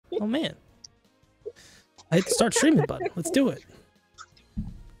Oh man. I hit the start streaming button. Let's do it.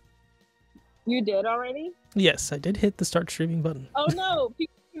 You did already? Yes, I did hit the start streaming button. Oh no!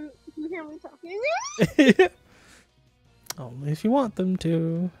 People can hear me talking. Only if you want them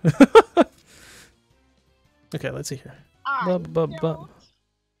to. Okay, let's see here.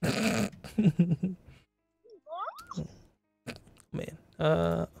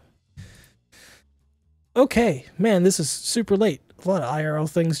 Man. Okay, man, this is super late. A lot of IRL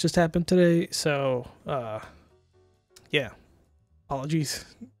things just happened today, so yeah. Apologies.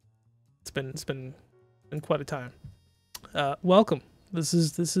 It's been quite a time. Welcome. This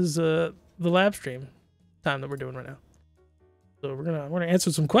is the lab stream time that we're doing right now. So we're gonna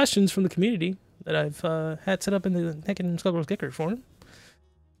answer some questions from the community that I've had set up in the Heckin' Skullgirls Get Gr8 forum.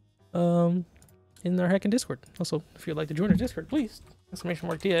 In our Heckin' Discord. Also, if you'd like to join our Discord, please.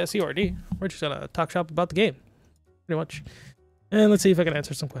 !DSCORD. We're just gonna talk shop about the game. Pretty much. And let's see if I can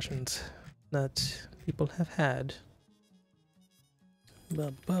answer some questions that people have had.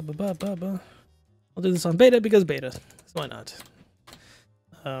 I'll do this on beta because beta. So why not?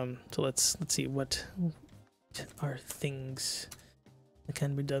 So let's see what are things that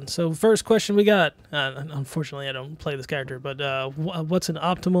can be done. So first question we got. Unfortunately, I don't play this character, but what's an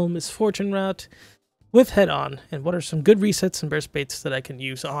optimal misfortune route with head on, and what are some good resets and burst baits that I can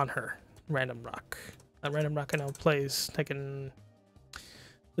use on her? Random Rock. Random Rock I know plays taking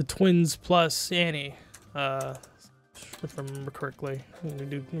the twins plus Annie. If I remember correctly, we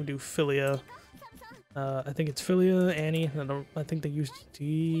do Philia. I think it's Philia, Annie. I think they use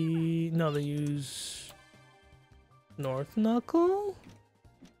they use North Knuckle,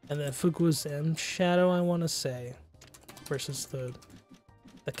 and then Fuku's M Shadow. I want to say versus the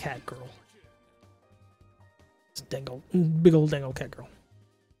cat girl. It's big old dangle cat girl.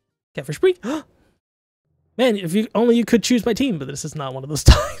 Catfish Spree. Man, if you only you could choose my team, but this is not one of those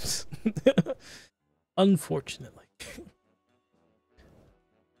times. Unfortunately.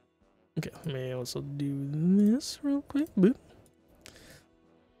 Okay, let me also do this real quick. Boop.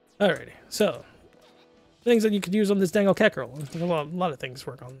 Alrighty, so things that you could use on this dangle cat girl. A lot of things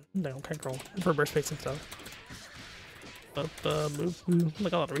work on dangle cat girl for burst baits and stuff. Like a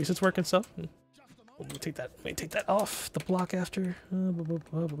lot of resets work and stuff. Let me take that off the block after.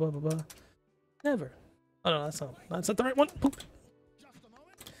 Never. Oh no, that's not the right one. Poop.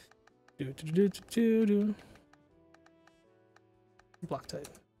 Do. Block type.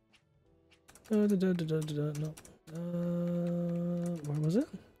 No. Where was it?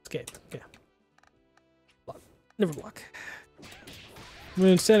 Escape. Okay. Block. Never block. I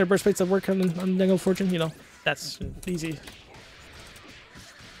mean, standard burst baits that work on Dangle Fortune, you know, that's easy.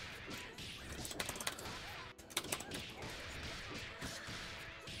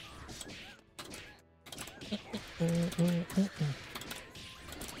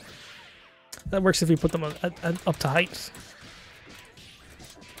 That works if you put them up to heights.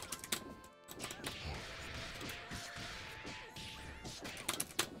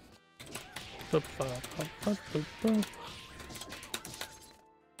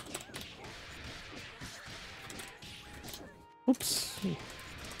 Oops.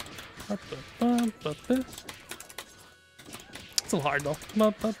 It's a little hard though.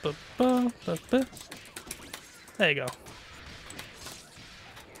 There you go.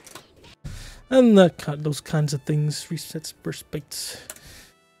 And those kinds of things, resets, burst baits.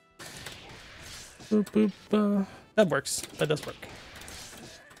 That works. That does work.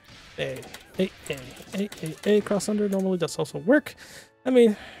 A cross under normally does also work. I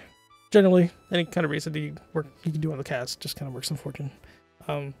mean, generally, any kind of reset you can do on the cast just kind of works on Fortune.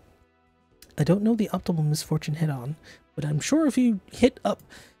 I don't know the optimal misfortune head on, but I'm sure if you hit up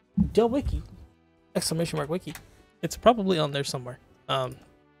Del Wiki, !Wiki, it's probably on there somewhere.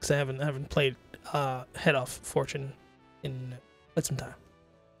 Because I haven't played head off Fortune in quite some time.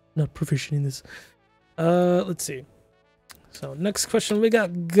 Not proficient in this. Let's see. So next question we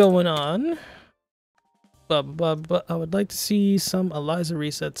got going on. I would like to see some Eliza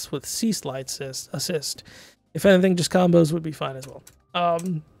resets with C slide assist. If anything, just combos would be fine as well.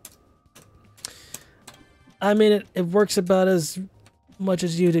 I mean, it works about as much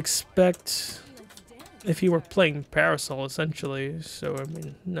as you'd expect if you were playing Parasol, essentially. So, I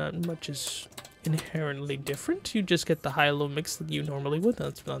mean, not much is inherently different. You just get the high-low mix that you normally would.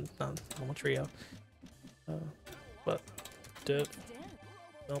 That's not much Rio. But, nope.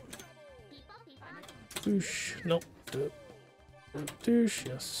 Boosh, nope. Douche,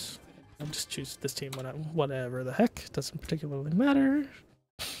 yes. I'll just choose this team whatever the heck. Doesn't particularly matter.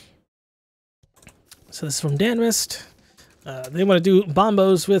 So this is from Dan West. They want to do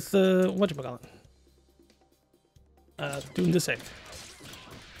bombos with whatchamacallit. Doing this egg.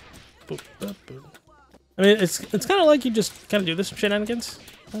 boop, boop, boop. I mean, it's kind of like you just kind of do this shenanigans.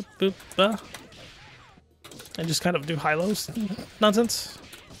 Boop, boop, bah. And just kind of do high-lows nonsense.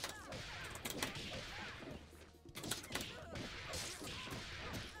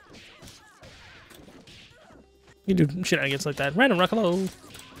 You do shenanigans like that. Random rock low.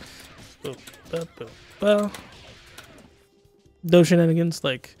 Boop, boop, boop, bah. Those shenanigans,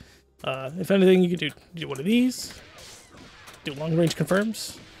 like, if anything, you could do one of these. Do long range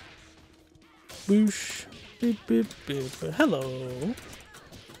confirms. Whoosh. Beep, beep, beep. Hello.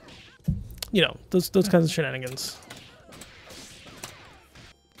 You know, those kinds of shenanigans.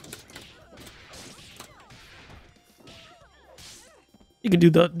 You can do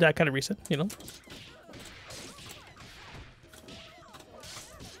that kind of reset, you know.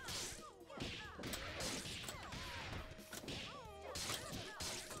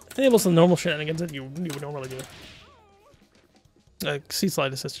 Enable some normal shenanigans that you would normally do. Like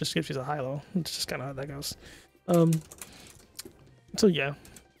C-slide assist just gives you a high-low. It's just kind of how that goes. So yeah.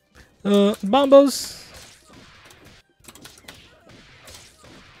 Bombos.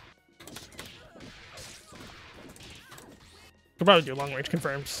 Could probably do long range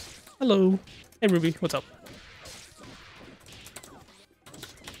confirms. Hello. Hey Ruby, what's up?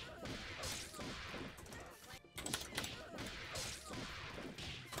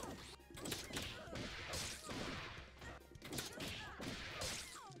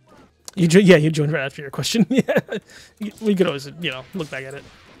 You joined right after your question. Yeah, we could always, you know, look back at it.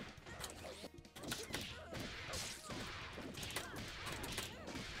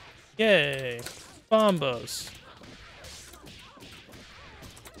 Yay, bombos.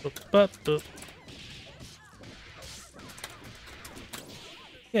 Boop, boop, boop.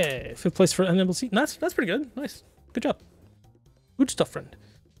 Yay, 5th place for NMLC. That's pretty good. Nice, good job. Good stuff, friend.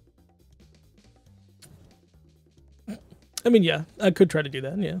 I mean, yeah, I could try to do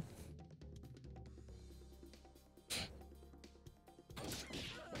that. Yeah.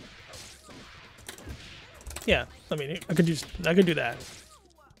 Yeah, I mean, I could do that.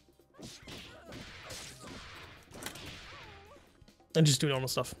 And just do normal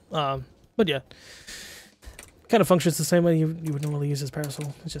stuff. But yeah, kind of functions the same way you would normally use as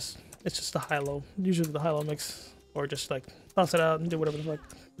parasol. It's just a high-low. Usually the high-low mix, or just like toss it out and do whatever the fuck,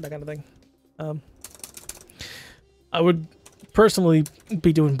 that kind of thing. I would personally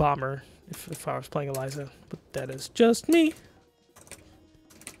be doing bomber if I was playing Eliza, but that is just me.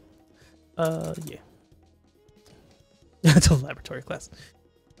 Yeah. It's a laboratory class.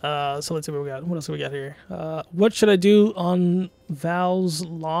 So let's see what we got. What else do we got here? What should I do on Val's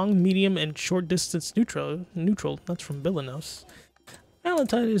long, medium, and short distance neutral? That's from Villanos.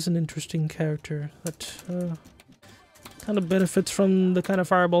 Valentine is an interesting character that kind of benefits from the kind of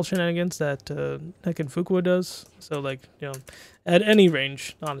fireball shenanigans that Heken Fukuo does. So like, you know, at any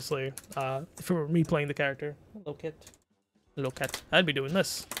range, honestly, if it were me playing the character, hello cat, I'd be doing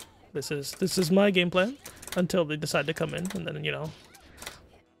this. This is my game plan until they decide to come in, and then, you know,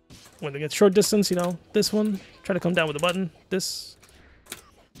 when they get short distance, you know, this one, try to come down with a button. This,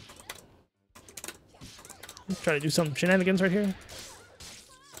 try to do some shenanigans right here.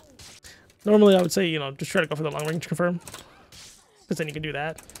 Normally, I would say, you know, just try to go for the long range confirm, because then you can do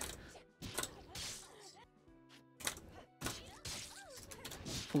that.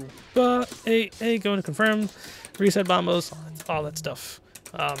 Going to confirm, reset bombos, all that stuff.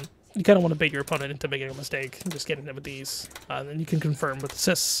 You kind of want to bait your opponent into making a mistake and just getting them with these. And then you can confirm with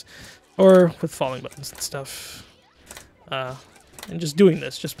assists or with falling buttons and stuff. And just doing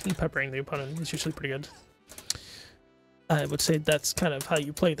this, just peppering the opponent is usually pretty good. I would say that's kind of how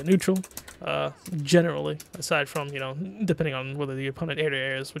you play the neutral, generally, aside from, you know, depending on whether the opponent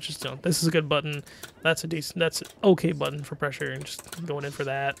air-to-air is, which is, you know, this is a good button, that's an okay button for pressure, and just going in for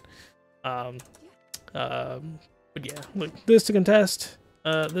that. But yeah, like this to contest.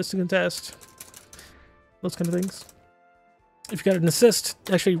 This to contest, those kind of things. If you got an assist,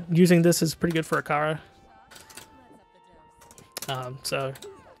 actually using this is pretty good for Akara. So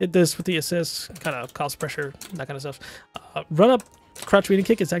hit this with the assist, kind of cause pressure, that kind of stuff. Run up, crouch meeting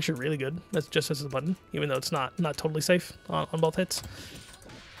kick is actually really good. That's just as a button, even though it's not totally safe on both hits.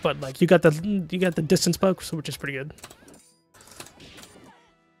 But like you got the distance poke, so which is pretty good.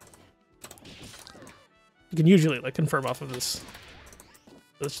 You can usually like confirm off of this.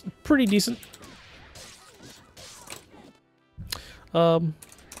 It's pretty decent. But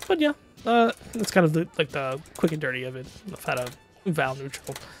yeah, that's kind of the quick and dirty of it. I've had a Val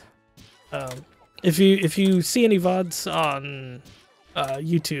neutral. If you see any VODs on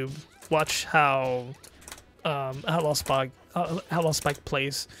YouTube, watch how Outlaw Spike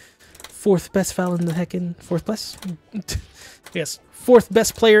plays 4th best Val in the Heken. 4th best? Yes, 4th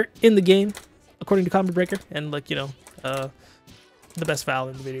best player in the game, according to Combat Breaker, and like, you know, the best Val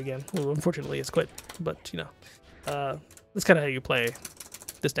in the video game. Well, unfortunately, it's quit, but you know, that's kind of how you play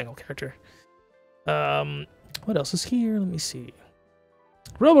this dangle character. What else is here? Let me see.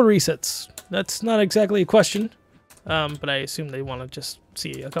 Robo resets. That's not exactly a question, but I assume they want to just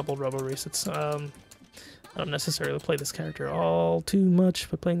see a couple robo resets. I don't necessarily play this character all too much,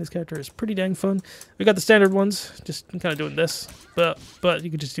 but playing this character is pretty dang fun. We got the standard ones, just kind of doing this, but you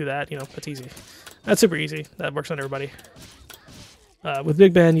could just do that. You know, that's easy. That's super easy. That works on everybody. With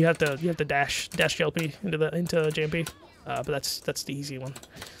Big Ben, you have to dash JLP into JMP, but that's the easy one.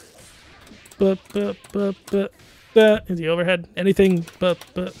 Into the overhead. Anything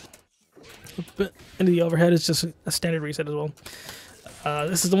into the overhead is just a standard reset as well.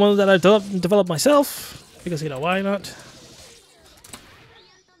 This is the one that I developed myself because, you know, why not?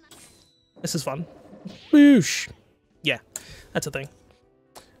 This is fun. Whoosh. Yeah, that's a thing.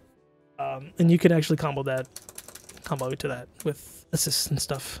 And you can actually combo to that with assists and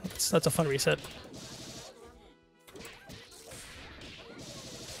stuff. That's a fun reset.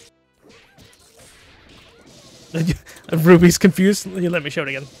 Ruby's confused. Let me show it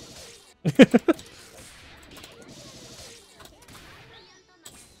again.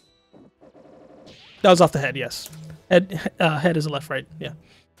 That was off the head, yes. Head is a left, right, yeah.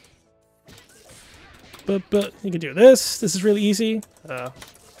 But you can do this. This is really easy. That's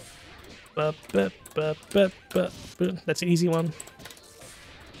an easy one.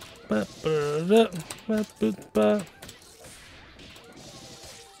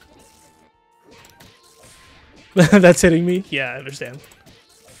 That's hitting me? Yeah, I understand.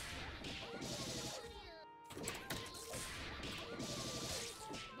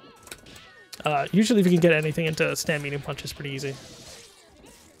 Usually if you can get anything into stand medium punch, it's pretty easy.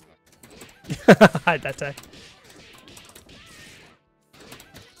 Hide that tag.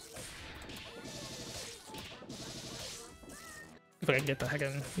 If I can get the heck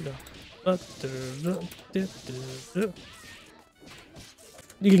in.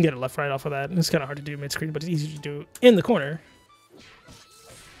 You can get it left, right off of that. It's kind of hard to do mid-screen, but it's easy to do in the corner.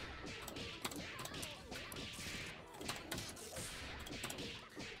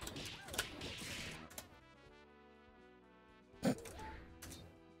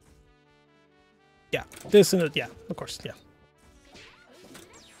 Yeah, this and yeah, of course, yeah.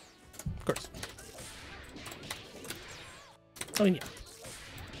 Of course. I mean, yeah.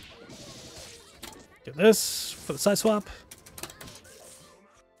 Do this for the side swap.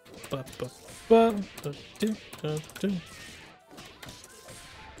 Low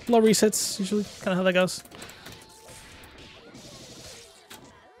resets, usually, kind of how that goes.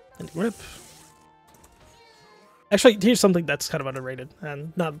 And rip. Actually, here's something that's kind of underrated,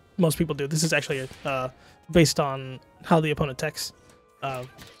 and not most people do. This is actually based on how the opponent techs.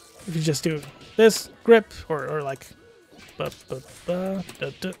 If you just do this, grip, or like...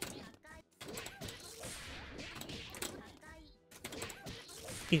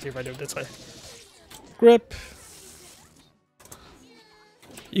 Easier if I do it this way. Grip.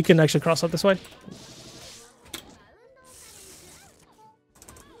 You can actually cross out this way.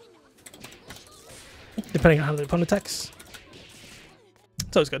 Depending on how the opponent attacks.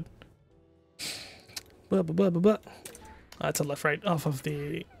 It's always good. That's a left right off of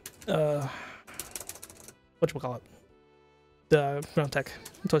the whatchamacallit? The ground tech.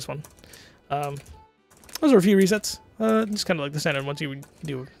 It's always fun. Those are a few resets. Just kind of like the standard ones you would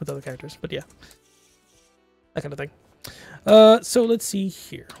do with other characters, but yeah. That kind of thing. So let's see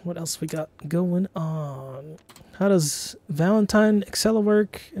here. What else we got going on? How does Valentine Excella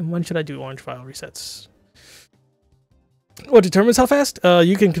work? And when should I do orange file resets? What determines how fast?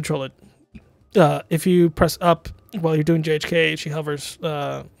 You can control it. If you press up while you're doing JHK, she hovers.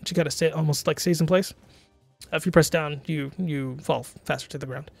 She kind of almost like stays in place. If you press down, you fall faster to the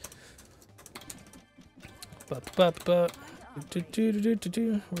ground. We're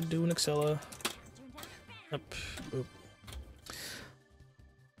doing Excella. Up. Oop.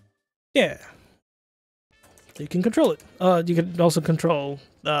 Yeah. You can control it. You can also control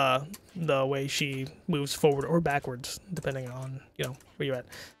the way she moves forward or backwards, depending on, you know, where you're at.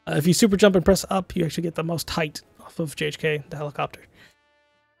 If you super jump and press up, you actually get the most height off of JHK, the helicopter.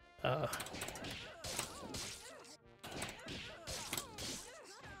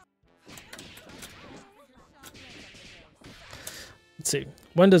 Let's see.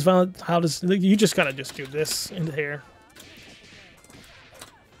 When does how does you just gotta just do this into here?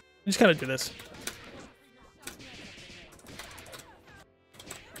 You just gotta do this.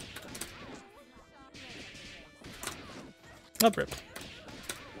 Up rip.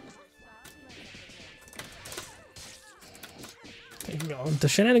 the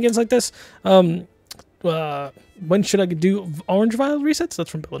shenanigans like this. When should I do orange vial resets? That's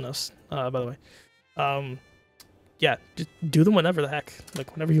from Billanos, by the way. Yeah, just do them whenever the heck,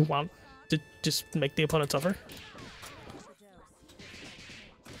 like whenever you want to, just make the opponent suffer.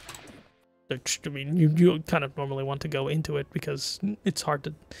 I mean, you kind of normally want to go into it because it's hard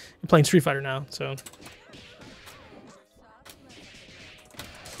to. You're playing Street Fighter now, so.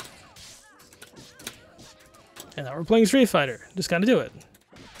 And now we're playing Street Fighter. Just gotta do it.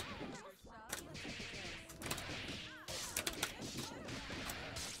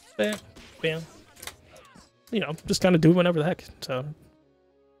 Bam, bam. You know, just kind of do it whenever the heck. So,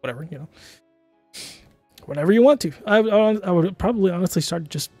 whatever, you know. Whatever you want to. I would probably honestly start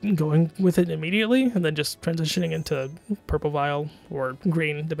just going with it immediately and then just transitioning into purple vial or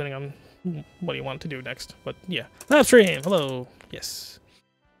green, depending on what you want to do next. But yeah. Live stream, hello. Yes.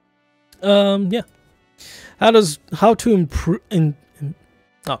 Yeah. How to improve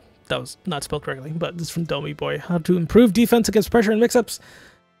oh, that was not spelled correctly, but this is from Domi Boy. How to improve defense against pressure and mix-ups.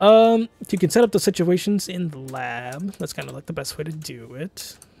 You can set up the situations in the lab. That's kind of like the best way to do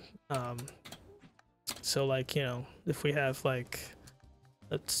it. So like, you know, if we have like,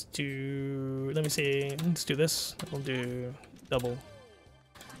 let me see, let's do this. We'll do double.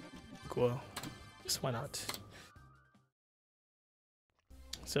 Cool. So why not?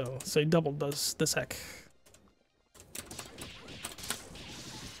 So say double does this heck.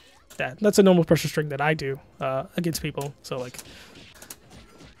 That's a normal pressure string that I do against people. So like,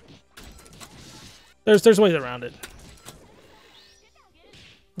 there's ways around it.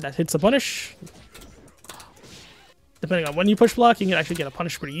 That hits the punish. Depending on when you push block, you can actually get a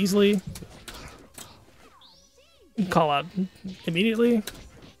punish pretty easily. You can call out immediately.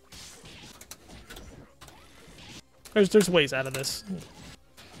 There's ways out of this.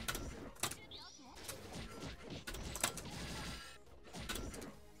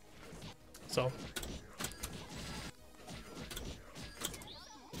 So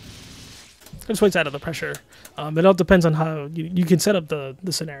there's ways out of the pressure. It all depends on how you can set up the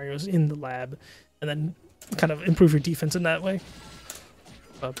scenarios in the lab, and then kind of improve your defense in that way.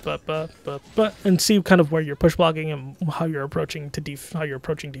 And see kind of where you're push blocking and how you're approaching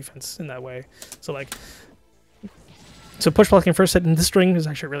defense in that way. So like, push blocking first hit in this string is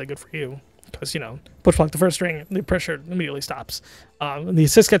actually really good for you. Because, you know, push block the first string, the pressure immediately stops. The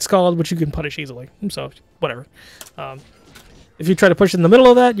assist gets called, which you can punish easily. So, whatever. If you try to push in the middle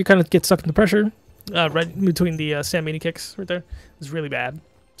of that, you kind of get stuck in the pressure. Right between the Sam mini kicks right there. It's really bad.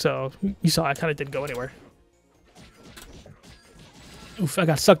 So, you saw I kind of didn't go anywhere. Oof, I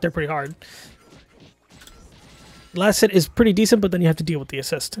got stuck there pretty hard. Last hit is pretty decent, but then you have to deal with the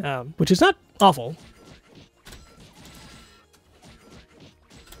assist, which is not awful.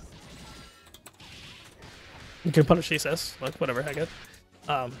 You can punish the assist, like whatever, I get.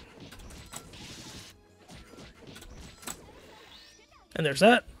 And there's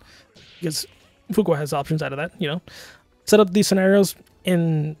that. Because Fuqua has options out of that, you know. Set up these scenarios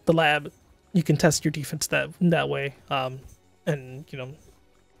in the lab. You can test your defense that way. And, you know,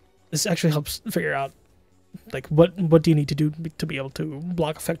 this actually helps figure out, like, what do you need to do to be able to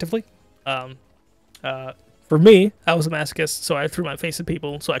block effectively. For me, I was a masochist, so I threw my face at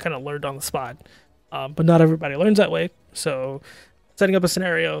people, so I kind of learned on the spot. But not everybody learns that way, so setting up a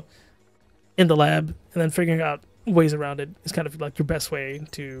scenario in the lab and then figuring out ways around it is kind of like your best way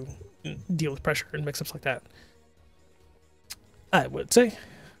to deal with pressure and mix-ups like that, I would say.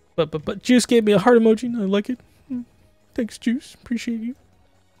 But Juice gave me a heart emoji, I like it. Thanks, Juice, appreciate you.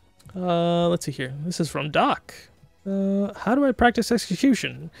 Let's see here. This is from Doc. How do I practice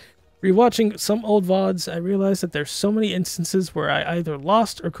execution? Rewatching some old VODs, I realized that there's so many instances where I either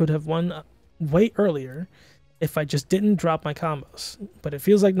lost or could have won way earlier if I just didn't drop my combos. But it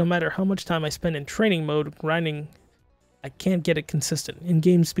feels like no matter how much time I spend in training mode grinding, I can't get it consistent.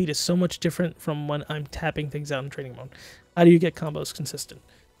 In-game speed is so much different from when I'm tapping things out in training mode. How do you get combos consistent?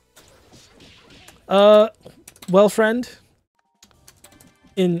 Well, friend,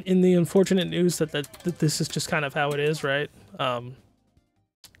 in the unfortunate news that this is just kind of how it is, right?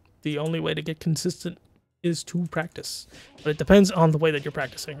 The only way to get consistent is to practice, but it depends on the way that you're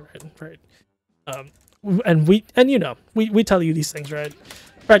practicing, right? And you know, we tell you these things, right?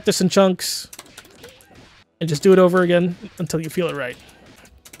 Practice in chunks and just do it over again until you feel it right.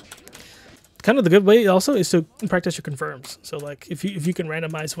 Kind of the good way also is to practice your confirms. So like if you can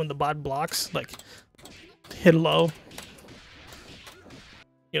randomize when the bot blocks, like hit low,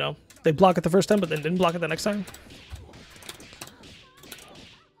 you know, they block it the first time but then didn't block it the next time.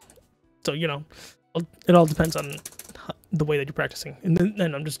 So, you know, it all depends on the way that you're practicing. And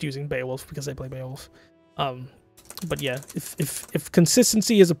then I'm just using Beowulf because I play Beowulf. But yeah, if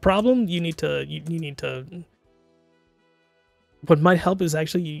consistency is a problem, you need to what might help is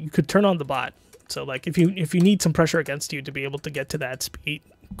actually you could turn on the bot. So like if you need some pressure against you to be able to get to that speed,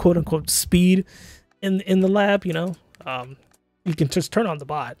 quote unquote speed in the lab, you know, you can just turn on the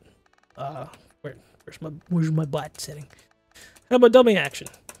bot. Where's my bot setting? How about dubbing action?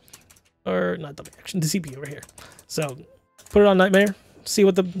 Or not dubbing action, the CPU over here. So put it on Nightmare, see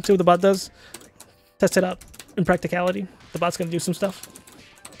what the bot does. Test it out in practicality. The bot's gonna do some stuff.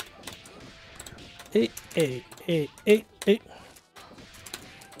 Hey. Hey.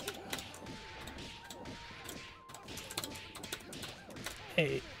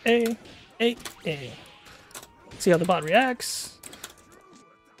 See how the bot reacts.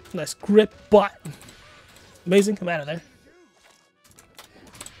 Nice grip bot. Amazing, come out of there.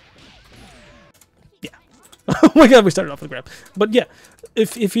 Yeah. Oh my god, we started off with grab. But yeah,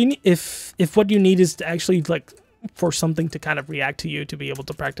 if what you need is to actually like for something to kind of react to you to be able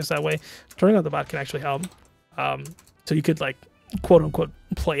to practice that way, turning on the bot can actually help. So you could like quote unquote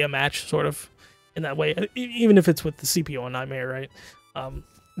play a match sort of in that way, even if it's with the CPU on Nightmare, right?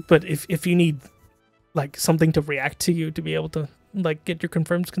 But if you need like something to react to you to be able to like get your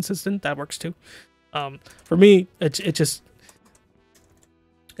confirms consistent, that works too. For me, it just,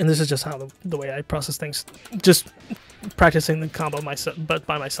 and this is just how the way I process things, just practicing the combo myself, but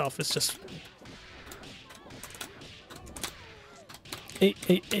by myself is just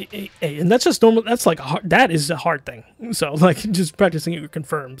and that's just normal. That's like that is a hard thing. So like just practicing your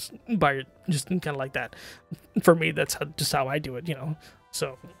confirms by just kind of like that. For me, that's just how I do it, you know.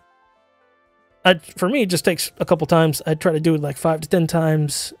 So for me, it just takes a couple times. I try to do it like 5 to 10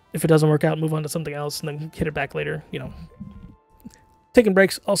 times. If it doesn't work out, move on to something else and then hit it back later, you know. Taking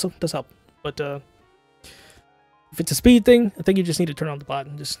breaks also does help. But if it's a speed thing, I think you just need to turn on the bot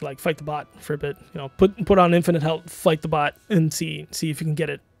and just like fight the bot for a bit. You know, put on infinite health, fight the bot, and see if you can get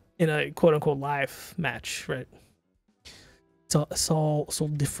it in a quote unquote live match, right? It's all so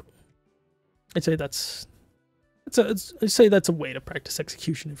different. I'd say that's a way to practice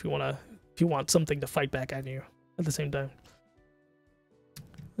execution if you want something to fight back at you at the same time.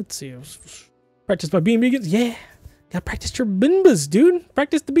 Let's see. Practice my beam begins. Yeah, gotta practice your bimbas, dude.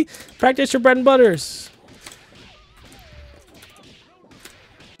 Practice your bread and butters.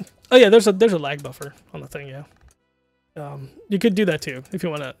 Oh yeah, there's a lag buffer on the thing. Yeah, you could do that too if you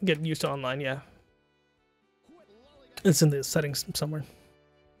want to get used to online. Yeah, it's in the settings somewhere.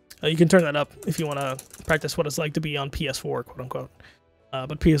 You can turn that up if you want to practice what it's like to be on PS4, quote unquote.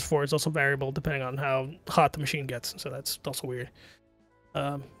 But PS4 is also variable depending on how hot the machine gets, so that's also weird.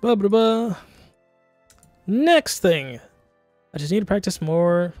 Next thing, I just need to practice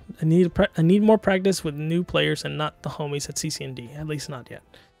more. I need more practice with new players and not the homies at CCND. At least not yet.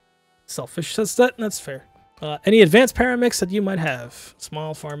 Selfish says that, and that's fair. Any advanced paramix that you might have?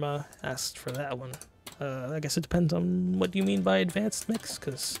 Small Pharma asked for that one. I guess it depends on what you mean by advanced mix,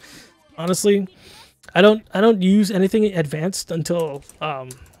 because honestly, I don't use anything advanced until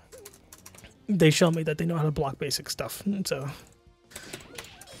they show me that they know how to block basic stuff. So,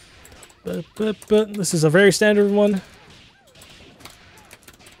 but this is a very standard one.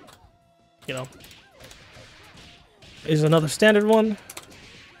 You know, here's another standard one.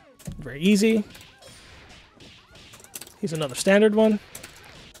 Very easy. Here's another standard one.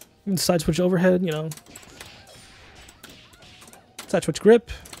 Side switch overhead, you know. Side switch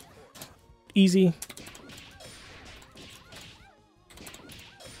grip. Easy.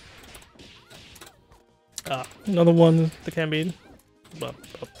 Another one that can be.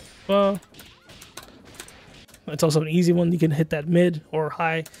 It's also an easy one. You can hit that mid or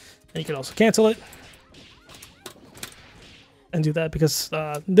high, and you can also cancel it. And do that because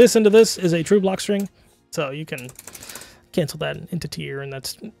this into this is a true block string, so you can cancel that into tier, and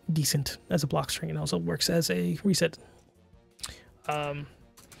that's decent as a block string, and also works as a reset.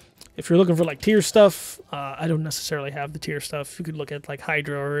 If you're looking for like tier stuff, I don't necessarily have the tier stuff. You could look at like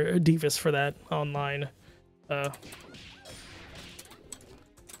Hydra or Divas for that online.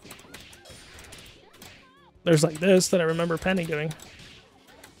 There's like this that I remember Penny doing.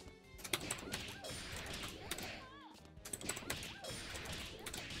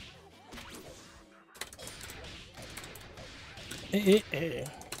 I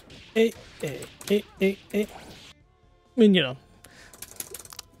mean, you know,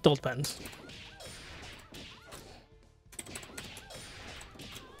 it all depends.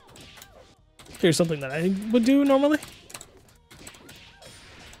 Here's something that I would do normally.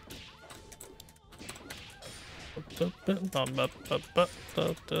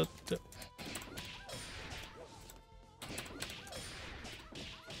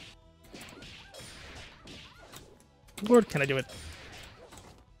 keyboard? Can I do it?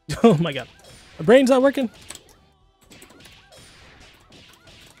 Oh my god. My brain's not working.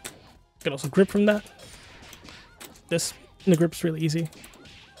 Can also grip from that. This, the grip's really easy.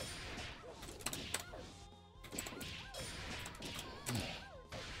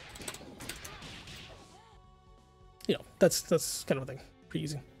 You know, that's kind of a thing. Pretty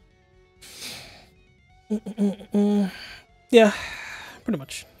easy. Yeah, pretty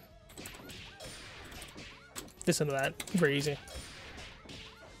much. This into that, very easy. You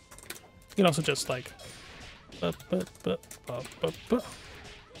can also just like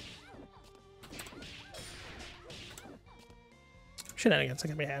shenanigans that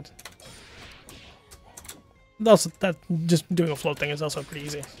can be had. Also, that just doing a float thing is also pretty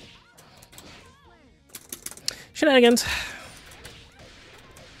easy. Shenanigans.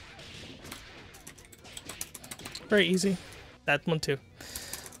 Very easy. That one too.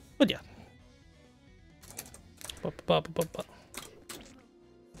 But yeah.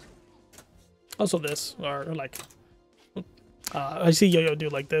 Also this, or like, I see Yo-Yo do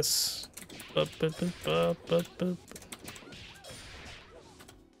like this. Lord.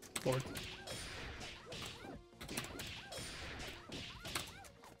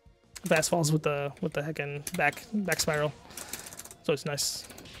 Fast falls with the heckin' back spiral. So it's nice.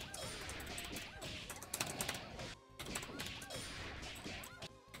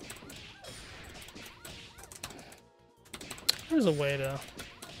 There's a way to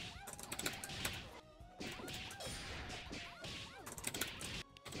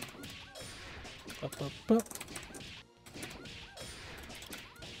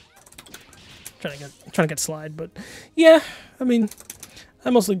trying to get slide, but yeah, I mean,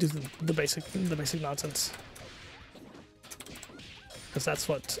 I mostly do the basic nonsense because that's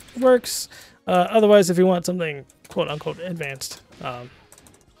what works. Otherwise, if you want something quote unquote advanced,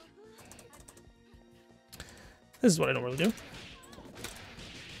 this is what I normally do.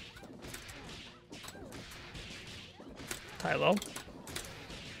 Tie low.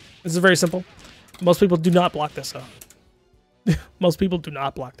 This is very simple. Most people do not block this though. Most people do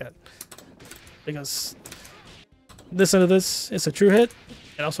not block that. Because this into this is a true hit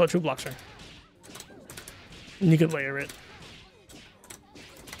and also a true block string. And you can layer it.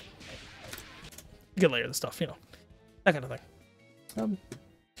 You can layer the stuff, you know. That kind of thing.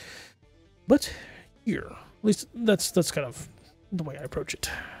 But here, at least that's kind of the way I approach it.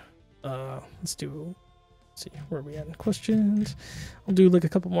 Let's see, where are we at in questions? I'll do like a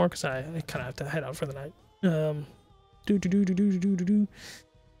couple more because I kind of have to head out for the night.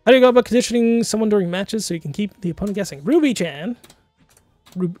 How do you go about conditioning someone during matches so you can keep the opponent guessing? Ruby-chan.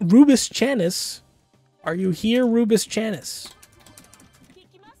 Rubus Chanis. Are you here, Rubus Chanis?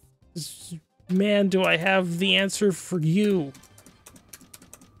 Man, do I have the answer for you.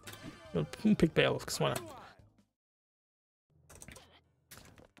 I'll pick Beowulf, because why not?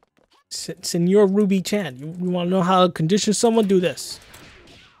 Senor Ruby-chan, you want to know how to condition someone? Do this.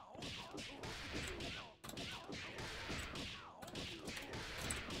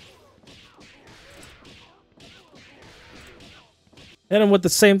 Hit them with the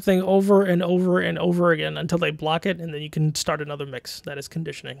same thing over and over and over again until they block it, and then you can start another mix. That is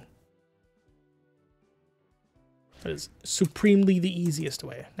conditioning. That is supremely the easiest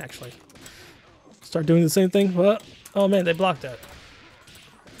way, actually. Start doing the same thing. Well, oh man, they blocked that.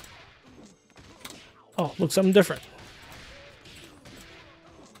 Oh, look, something different.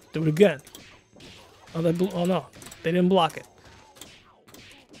 Do it again. Oh, oh no, they didn't block it.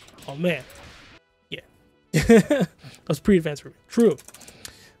 Oh man. Yeah. That's pre-advanced Ruby. True.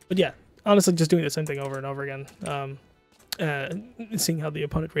 But yeah, honestly, just doing the same thing over and over again. Seeing how the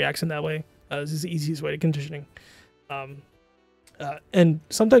opponent reacts in that way is the easiest way to conditioning. And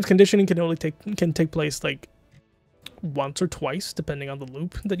sometimes conditioning can take place like once or twice, depending on the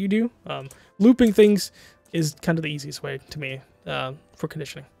loop that you do. Looping things is kind of the easiest way to me for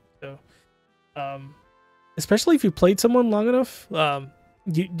conditioning. So, especially if you played someone long enough,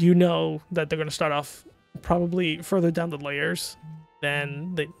 you know that they're going to start off probably further down the layers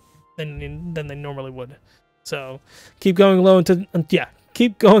than they normally would. So keep going low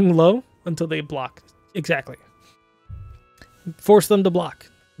keep going low until they block. Exactly. Force them to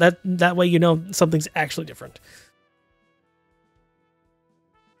block. That way you know something's actually different.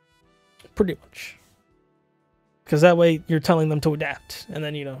 Pretty much. Because that way you're telling them to adapt, and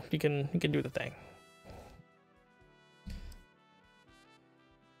then you know you can do the thing.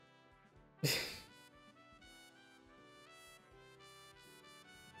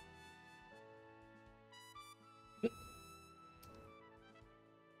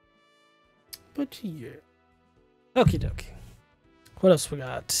 But yeah. Okie dokie. What else we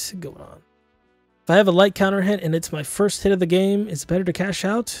got going on? I have a light counter hit and it's my first hit of the game, it's better to cash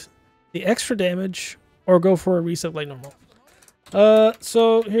out the extra damage or go for a reset like normal.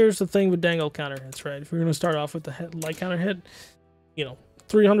 So here's the thing with dang old counter hits, right? If we're gonna start off with the light counter hit, you know,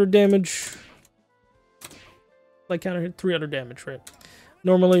 300 damage. Light counter hit, 300 damage, right?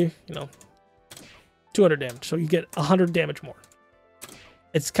 Normally, you know, 200 damage, so you get 100 damage more.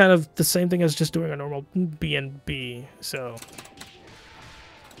 It's kind of the same thing as just doing a normal BNB, so...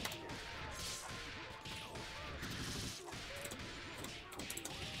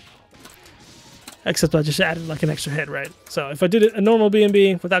 Except I just added like an extra hit, right? So if I did a normal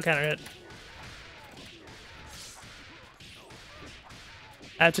BNB without counter hit,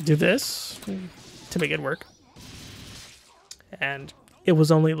 I had to do this to make it work. And it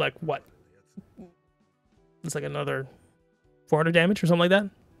was only like, what? It's like another 400 damage or something like that.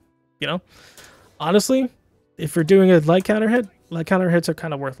 You know? Honestly, if you're doing a light counter hits are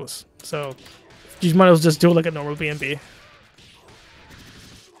kind of worthless. So you might as well just do like a normal BNB.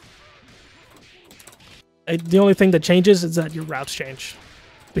 The only thing that changes is that your routes change,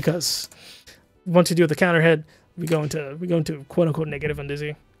 because once you do the counter hit, we go into quote unquote negative on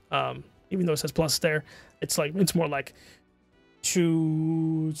Dizzy. Even though it says plus there, it's more like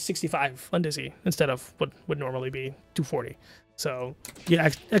 265 on Dizzy instead of what would normally be 240. So yeah,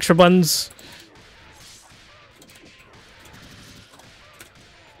 extra buttons.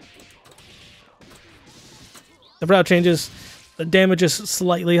 The route changes. The damage is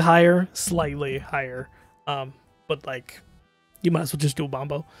slightly higher. But like, you might as well just do a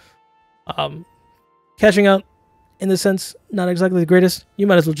bombo. Cashing out, in the sense, not exactly the greatest. You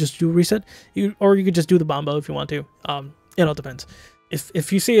might as well just do a reset. Or you could just do the bombo if you want to. It all depends.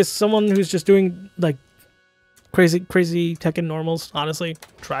 If you see someone who's just doing like crazy Tekken normals, honestly,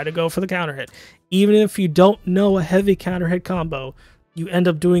 try to go for the counter hit. Even if you don't know a heavy counter hit combo, you end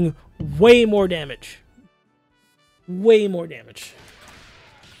up doing way more damage. Way more damage.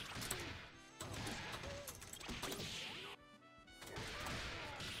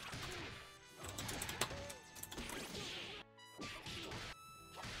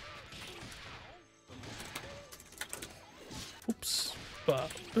 Oops.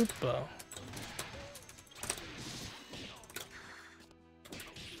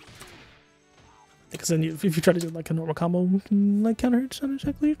 Because then if you try to do like a normal combo, like counter hits, not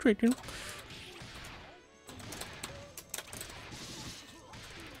exactly straight, you know?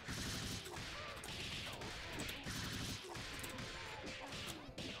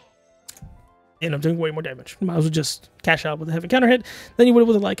 End up doing way more damage. Might as well just cash out with a heavy counter hit than you would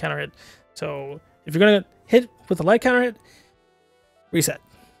with a light counter hit. So if you're gonna hit with a light counter hit, reset.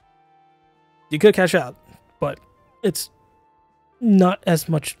 You could cash out, but it's not as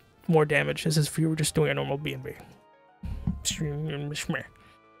much more damage as if you were just doing a normal BNB.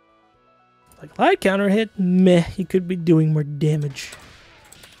 Like light counter hit, meh, you could be doing more damage.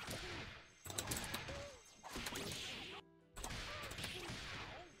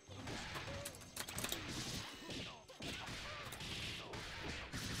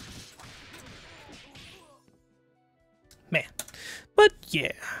 Man. But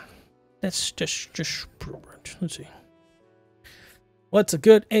yeah. That's just brilliant. Let's see. What's a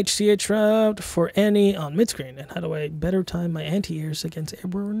good HCH route for Annie on mid-screen? And how do I better time my anti-airs against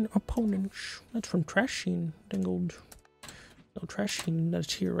airborne opponents? That's from Trashing Dingled. No, Trashing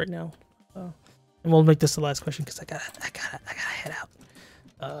that's here right now. And we'll make this the last question because I gotta head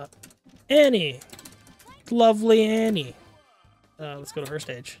out. Annie. Lovely Annie. Let's go to her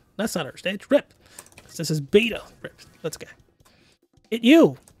stage. That's not her stage. Rip. This is beta. Rip. Let's go. Hit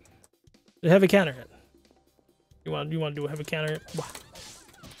you. The heavy counter hit. You want to do a heavy counter hit? Wow.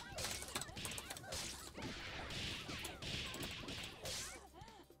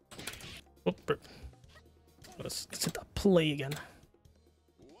 Oh, rip. Let's hit the play again.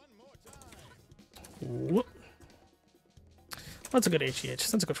 Whoop. That's a good HEH.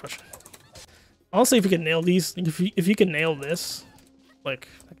 That's a good question. I'll see if you can nail these. If you can nail this, like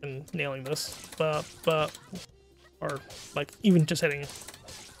I can nailing this, or like even just hitting.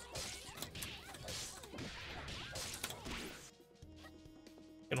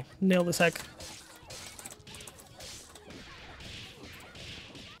 You know, nail this heck.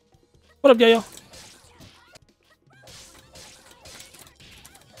 What up, yo-yo?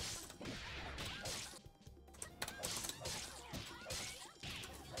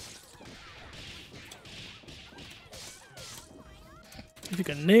 If you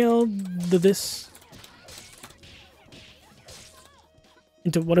can nail this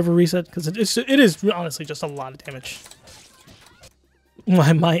into whatever reset, because it is honestly just a lot of damage.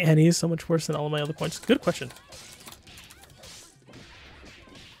 Why my Annie is so much worse than all of my other points? Good question.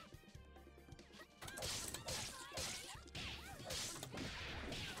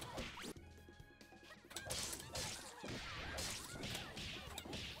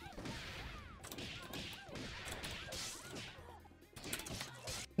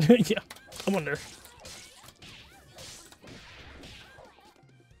 Yeah, I wonder.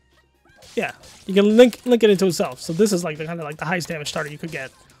 Yeah, you can link it into itself. So this is like the kind of like the highest damage starter you could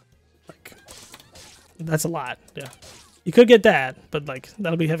get. Like, that's a lot. Yeah, you could get that, but like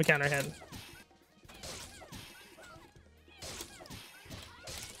that'll be heavy counter hit.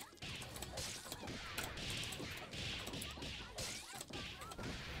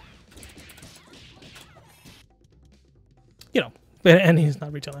 You know, and he's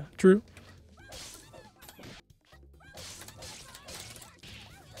not retailing. True.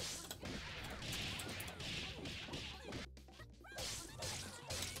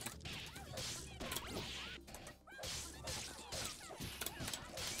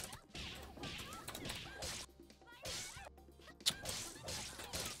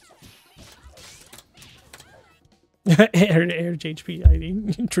 air HP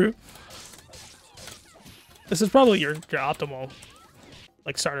ID. True. This is probably your optimal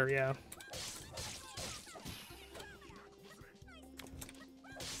like starter, yeah.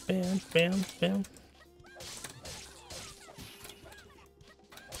 Bam, bam, bam.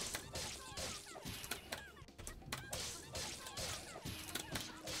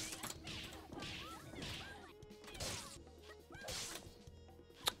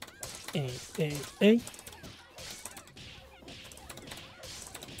 Hey.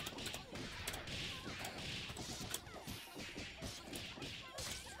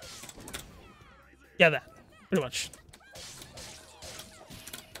 Yeah, that. Pretty much.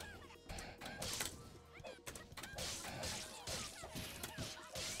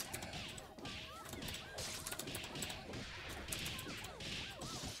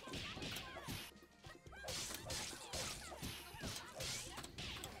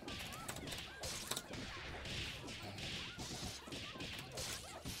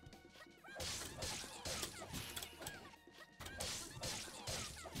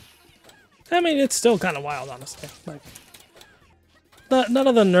 I mean, it's still kind of wild, honestly. Like, none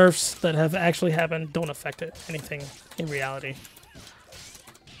of the nerfs that have actually happened don't affect anything in reality.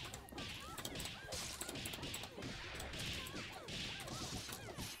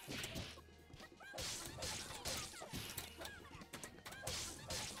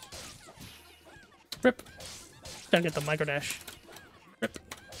 Rip. Gotta get the micro dash. Rip.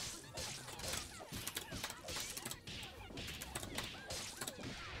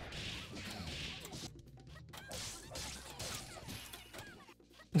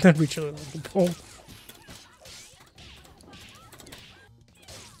 Then reach a little pole.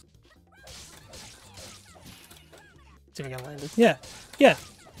 See if I can land it. Yeah. Yeah.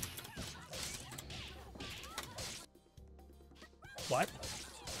 What?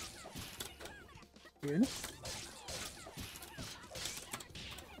 Weird.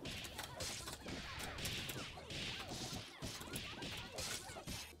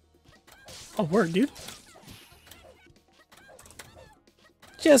 Oh, word, dude.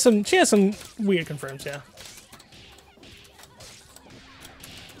 She has some weird confirms, yeah.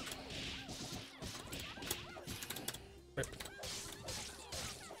 Rip.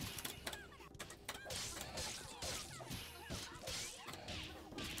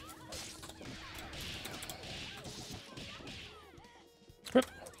 Rip.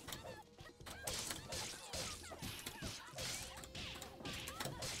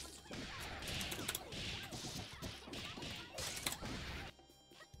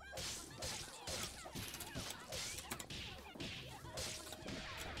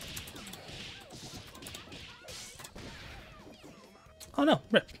 Oh no,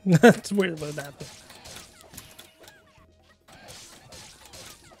 rip. That's weird what happened.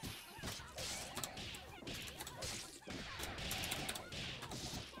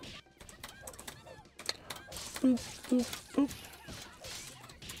 Boop, boop, boop.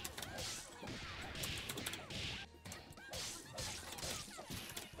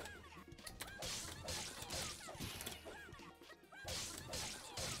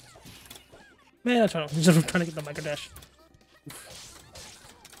 Man, I'm trying to get the micro dash.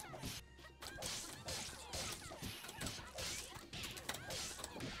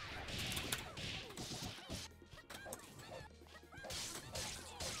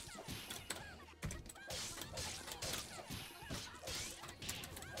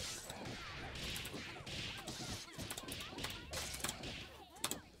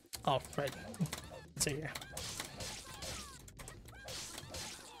 Oh, right. Let's see here.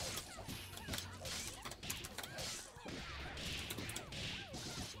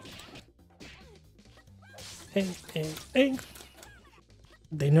 Hey.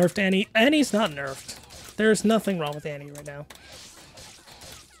 They nerfed Annie. Annie's not nerfed. There's nothing wrong with Annie right now.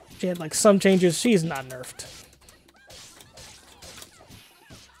 She had like some changes. She's not nerfed.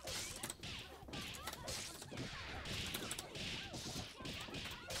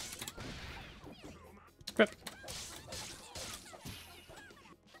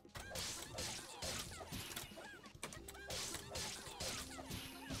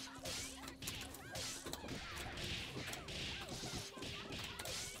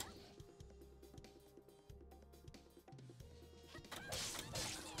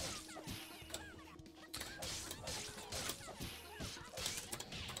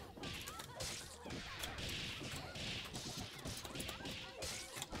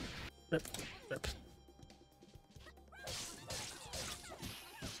 Rip. Rip.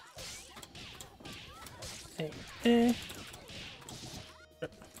 Hey, hey.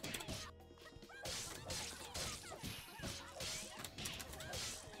 Rip.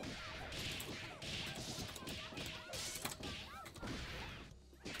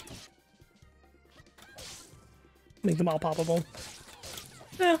 Make them all poppable.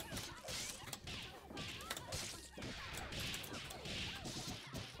 Yeah.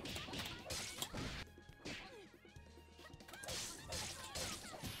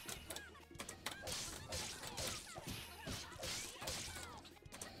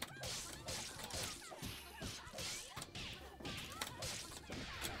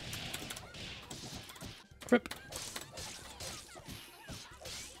 Rip.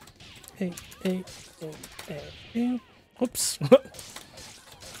 Hey, hey, hey, hey, hey. Whoops.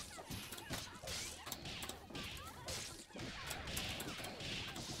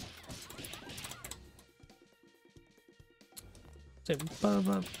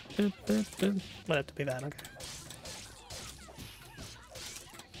 Might have to be that, okay.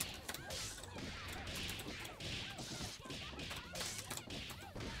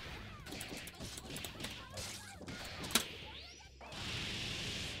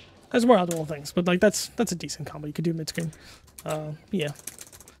 There's more optimal things, but like that's a decent combo you could do mid-screen. Yeah.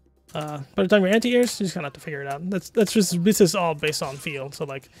 By the time you're anti-airs, you just kind of have to figure it out. This is all based on feel. So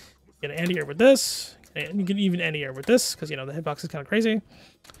like, you get an anti-air with this, and you can even anti-air with this because you know the hitbox is kind of crazy.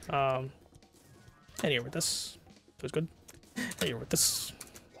 Anti-air with this feels good. Anti-air with this,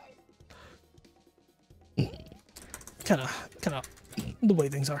 kind of the way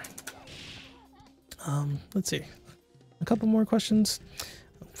things are. Let's see, a couple more questions.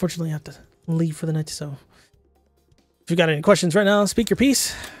 Unfortunately, I have to leave for the night, so if you got any questions right now, speak your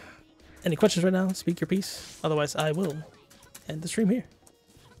piece. Any questions right now, speak your piece. Otherwise, I will end the stream here.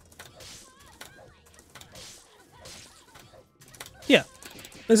 Yeah,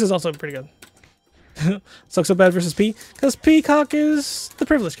 this is also pretty good. Sucks so bad versus P, because Peacock is the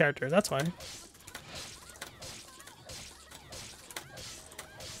privileged character, that's why.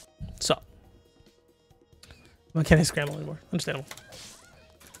 So, why can't I scramble anymore? Understandable.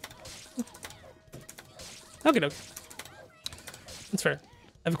 Okay, okay. That's fair.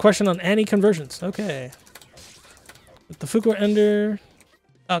 I have a question on anti-conversions. Okay. With the Fuku Ender.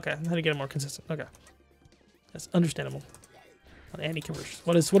 Okay, how to get it more consistent. Okay. That's understandable. On anti-conversions.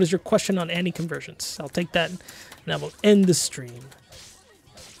 What is your question on anti-conversions? I'll take that and I will end the stream.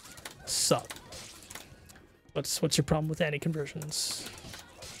 So. What's your problem with anti-conversions?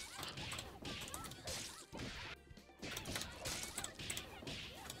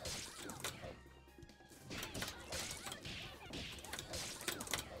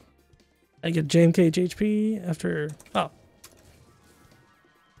 I get JMK HP after... Oh.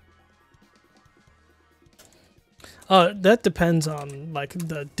 That depends on, like,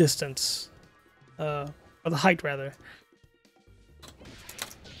 the distance. Or the height, rather.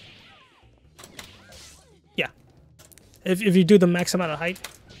 Yeah. If you do the max amount of height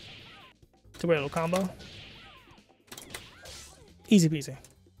to where it'll combo. Easy peasy.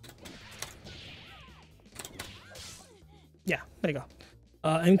 Yeah, there you go.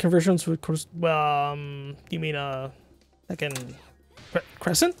 And conversions with course, well, you mean second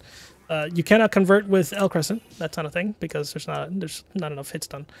crescent? You cannot convert with L crescent. That's not a thing because there's not enough hits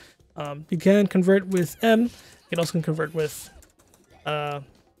done. You can convert with M. You also can convert with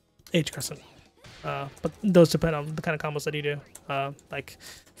H crescent. But those depend on the kind of combos that you do. Like,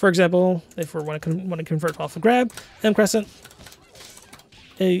 for example, if we want to convert off a grab, M crescent,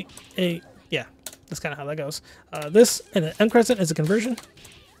 yeah. That's kind of how that goes. This and an M crescent is a conversion.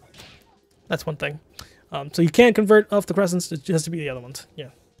 That's one thing. So you can't convert off the crescents. It has to be the other ones.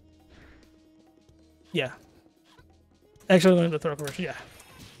 Yeah. Yeah. Actually, learn the throw conversion. Yeah.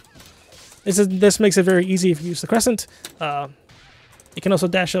 This makes it very easy if you use the crescent. You can also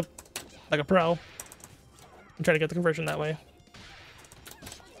dash up like a pro and try to get the conversion that way.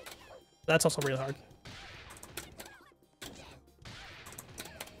 That's also really hard.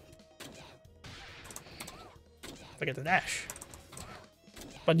 I get the dash.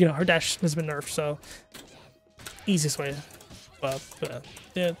 But, you know, her dash has been nerfed, so easiest way. Whatever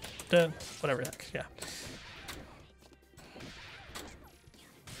the heck, yeah.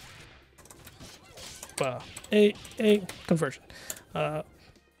 A conversion.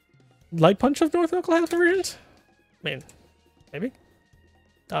 Light Punch of North Knuckle has conversions? I mean, maybe.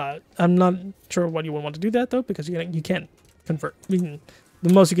 I'm not sure why you would want to do that, though, because you can't convert. I mean,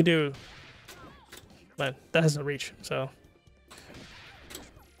 the most you can do... But that has no reach, so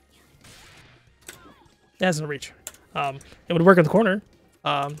it has no reach. It would work in the corner.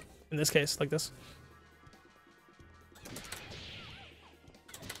 In this case, like this.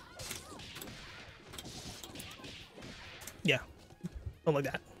 Yeah, something like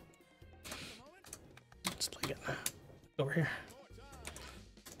that. Just like it. Over here.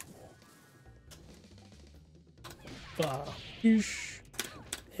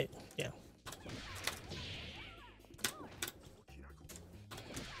 Hey, yeah.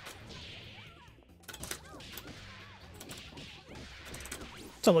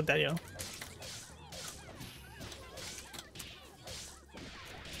 Something like that, you know.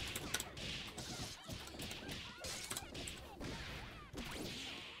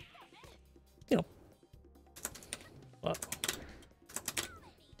 You know. Well.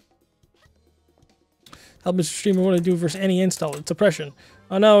 Help Mr. Streamer, what do I do versus any install? It's oppression.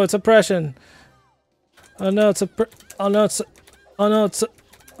 Oh no, it's oppression. Oh no, it's oh no, it's oh no, it's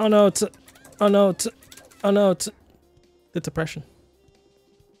oh no, it's oh no, it's oh no, it's oppression.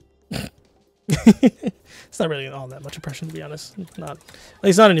 It's not really all that much oppression, to be honest. Not, at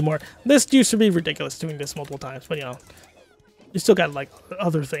least not anymore. This used to be ridiculous doing this multiple times, but you know, you still got like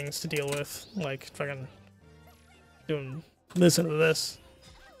other things to deal with, like fucking doing this and this.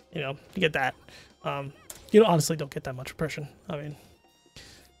 You know, you get that. You honestly don't get that much oppression. I mean,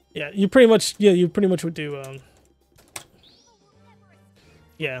 yeah, you pretty much would do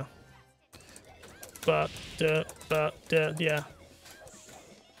yeah. But yeah.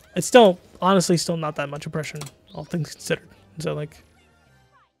 It's still, honestly, still not that much oppression, all things considered. So, like,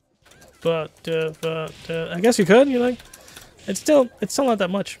 but I guess you could, you're like, it's still not that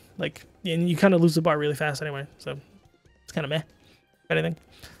much. Like, and you kind of lose the bar really fast anyway, so it's kind of meh, if anything.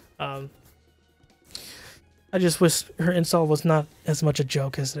 I just wish her install was not as much a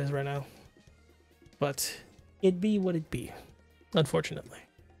joke as it is right now. But it'd be what it be, unfortunately.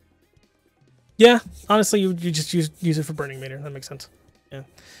 Yeah, honestly, you just use it for burning meter. That makes sense. Yeah.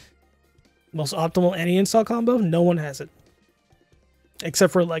 Most optimal any install combo? No one has it.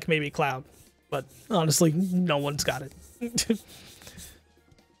 Except for, like, maybe Cloud. But, honestly, no one's got it.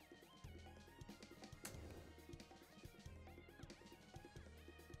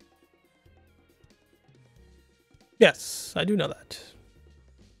 Yes, I do know that.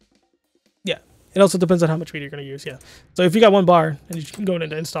 Yeah. It also depends on how much meter you're going to use, yeah. So if you got one bar, and you're going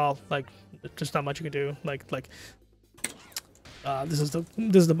into install, like, just not much you can do. Like, this is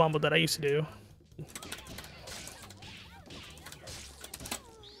the bombo that I used to do.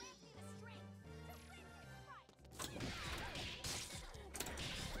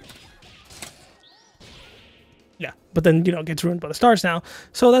 Yeah, but then, you know, it gets ruined by the stars now.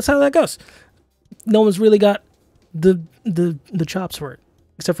 So that's how that goes. No one's really got the chops for it,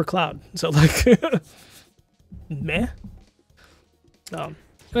 except for Cloud. So, like, meh.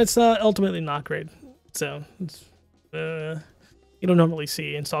 It's ultimately not great. So, it's, you don't normally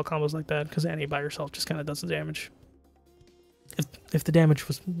see install combos like that because Annie by herself just kind of does the damage. If the damage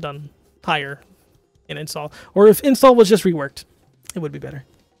was done higher in install, or if install was just reworked, it would be better,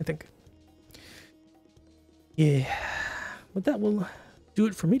 I think. Yeah, but that will do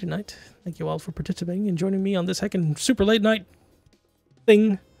it for me tonight. Thank you all for participating and joining me on this heckin' super late night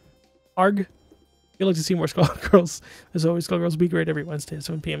thing. Arg. If you'd like to see more Skullgirls, as always, Skullgirls Be Great every Wednesday at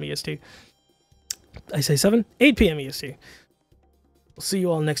 7 p.m. EST. I say 8 p.m. EST. We'll see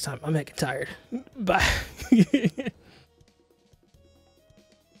you all next time. I'm heckin' tired. Bye.